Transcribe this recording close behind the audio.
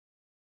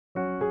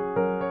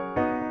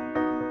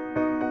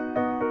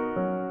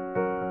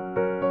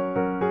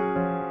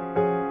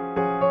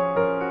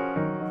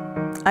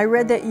I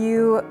read that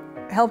you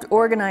helped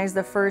organize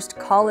the first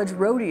college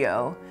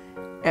rodeo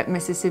at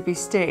Mississippi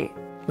State.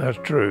 That's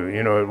true.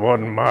 You know, it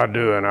wasn't my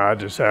doing. I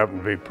just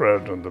happened to be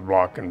president of the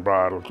Block and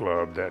Bridle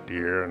Club that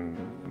year, and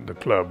the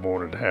club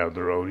wanted to have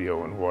the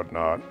rodeo and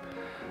whatnot.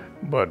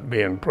 But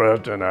being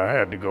president, I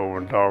had to go over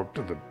and talk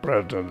to the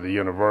president of the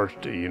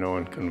university, you know,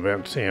 and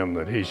convince him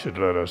that he should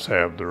let us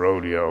have the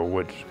rodeo,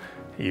 which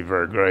he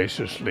very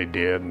graciously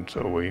did. And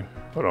so we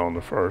put on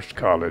the first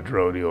college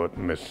rodeo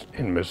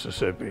in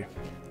Mississippi.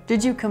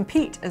 Did you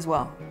compete as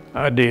well?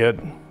 I did,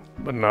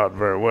 but not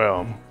very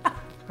well.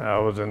 I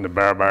was in the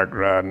bareback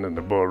riding and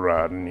the bull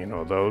riding. You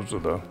know, those are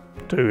the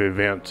two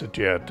events that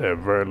you have to have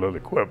very little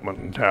equipment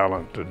and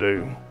talent to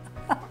do.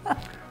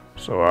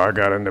 So I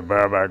got into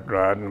bareback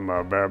riding, and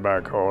my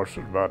bareback horse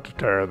was about to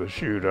tear the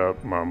chute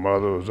up. My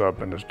mother was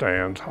up in the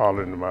stands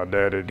hollering to my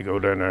daddy to go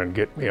down there and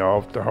get me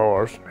off the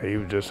horse. He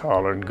was just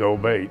hollering, "Go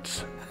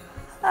Bates."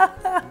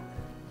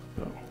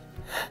 So.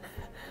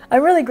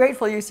 I'm really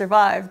grateful you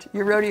survived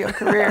your rodeo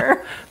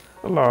career.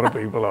 A lot of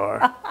people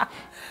are.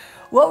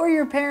 What were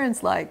your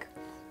parents like?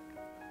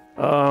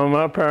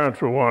 My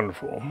parents were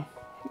wonderful.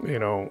 You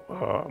know,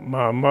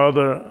 my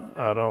mother,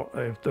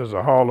 if there's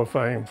a Hall of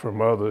Fame for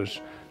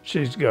mothers,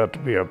 she's got to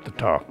be up the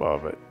top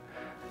of it.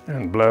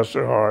 And bless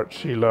her heart,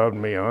 she loved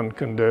me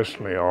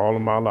unconditionally all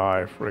of my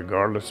life,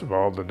 regardless of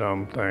all the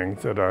dumb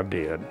things that I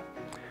did.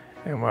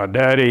 And my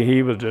daddy,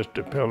 he was just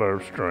a pillar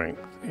of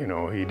strength. You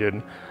know, he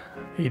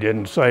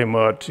didn't say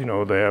much. You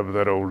know, they have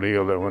that old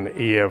deal that when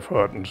E.F.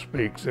 Hutton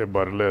speaks,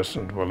 everybody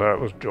listens. Well, that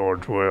was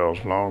George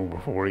Wells long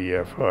before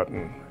E.F.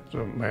 Hutton. He's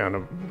a man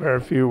of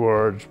very few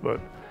words, but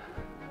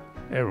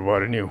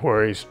everybody knew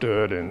where he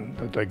stood and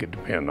that they could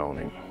depend on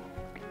him.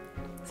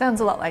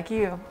 Sounds a lot like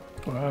you.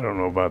 Well, I don't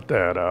know about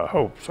that. I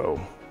hope so.